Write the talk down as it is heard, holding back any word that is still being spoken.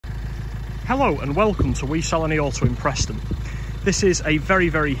Hello and welcome to We Sell Any Auto in Preston. This is a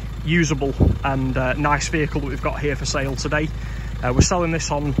very usable and nice vehicle that we've got here for sale today. We're selling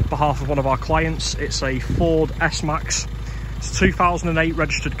this on behalf of one of our clients. It's a Ford S-Max. It's a 2008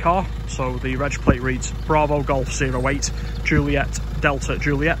 registered car, so the reg plate reads Bravo Golf 08 Juliet Delta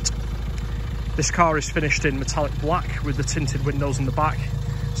Juliet. This car is finished in metallic black with the tinted windows in the back.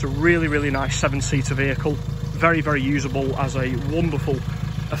 It's a really nice 7-seater vehicle, very usable as a wonderful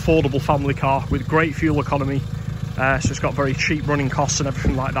affordable family car with great fuel economy. So it's got very cheap running costs and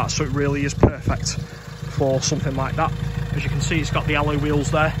everything like that, so it really is perfect for something like that. As you can see, it's got the alloy wheels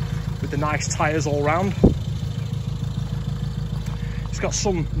there with the nice tyres all round. It's got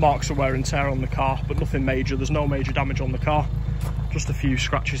some marks of wear and tear on the car, but nothing major. There's no major damage on the car, just a few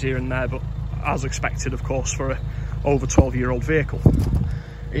scratches here and there, but as expected, of course, for a over 12-year-old vehicle.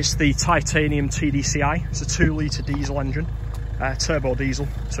 It's the titanium TDCi. It's a 2-litre diesel engine, turbo diesel,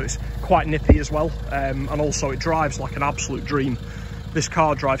 so it's quite nippy as well, and also it drives like an absolute dream. This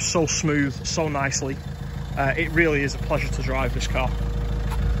car drives so smooth, so nicely. It really is a pleasure to drive this car.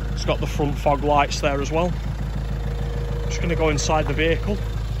 It's got the front fog lights there as well. Just going to go inside the vehicle.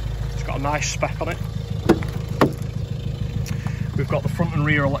 It's got a nice spec on it. We've got the front and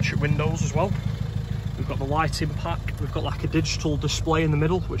rear electric windows as well. We've got the lighting pack. We've got like a digital display in the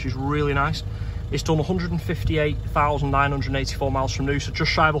middle, which is really nice. It's done 158,984 miles from new, so just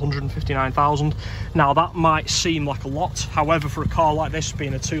shy of 159,000. Now that might seem like a lot, however, for a car like this,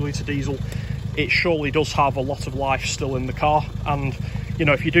 being a 2-litre diesel, it surely does have a lot of life still in the car. And you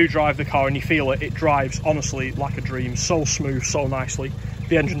know, if you do drive the car and you feel it, it drives honestly like a dream. So smooth, so nicely.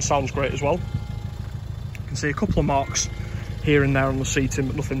 The engine sounds great as well. You can see a couple of marks here and there on the seating,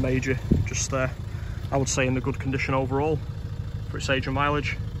 but nothing major. Just I would say in a good condition overall for its age and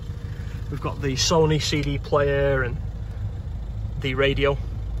mileage. We've got the Sony CD player and the radio,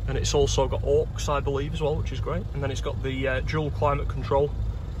 and it's also got aux, I believe, as well, which is great. And then it's got the dual climate control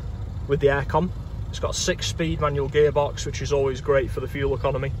with the aircon. It's got a 6-speed manual gearbox, which is always great for the fuel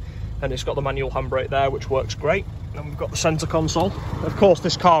economy. And it's got the manual handbrake there, which works great. And we've got the centre console. Of course,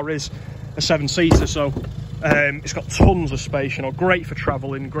 this car is a 7-seater, so it's got tons of space, you know, great for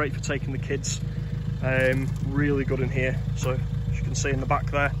travelling, great for taking the kids. Really good in here. So as you can see in the back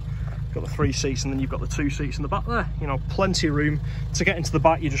there, you've got the 3 seats, and then you've got the 2 seats in the back there. You know, plenty of room to get into the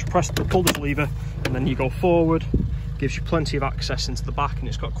back. You just pull this lever and then you go forward. Gives you plenty of access into the back, and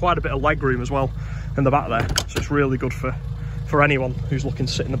it's got quite a bit of leg room as well in the back there, so it's really good for anyone who's looking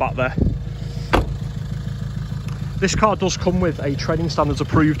to sit in the back there. This car does come with a trading standards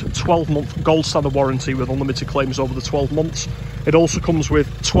approved 12-month gold standard warranty with unlimited claims over the 12 months. It also comes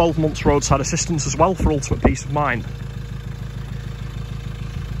with 12 months roadside assistance as well for ultimate peace of mind.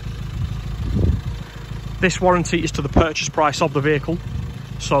 This warranty is to the purchase price of the vehicle,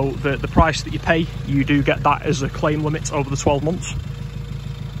 so the price that you pay, you do get that as a claim limit over the 12 months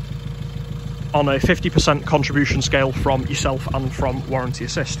on a 50% contribution scale from yourself and from Warranty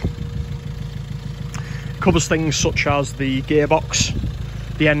Assist. It covers things such as the gearbox,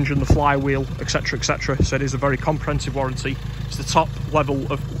 the engine, the flywheel, etc, so it is a very comprehensive warranty. It's the top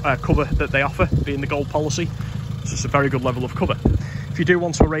level of cover that they offer, being the gold policy, so it's a very good level of cover. If you do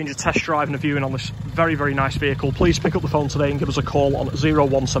want to arrange a test drive and a viewing on this very nice vehicle, please pick up the phone today and give us a call on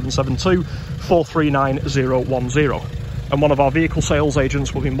 01772 439 010, and one of our vehicle sales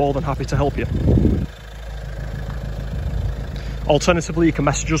agents will be more than happy to help you. Alternatively, you can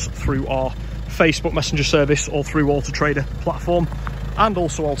message us through our Facebook Messenger service or through Auto Trader platform, and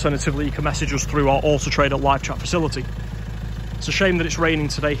also alternatively you can message us through our Auto Trader live chat facility. It's a shame that it's raining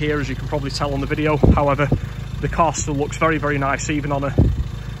today here, as you can probably tell on the video. However, the car still looks very nice even on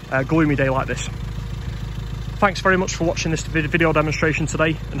a gloomy day like this. Thanks very much for watching this video demonstration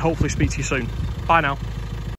today, and hopefully speak to you soon. Bye now.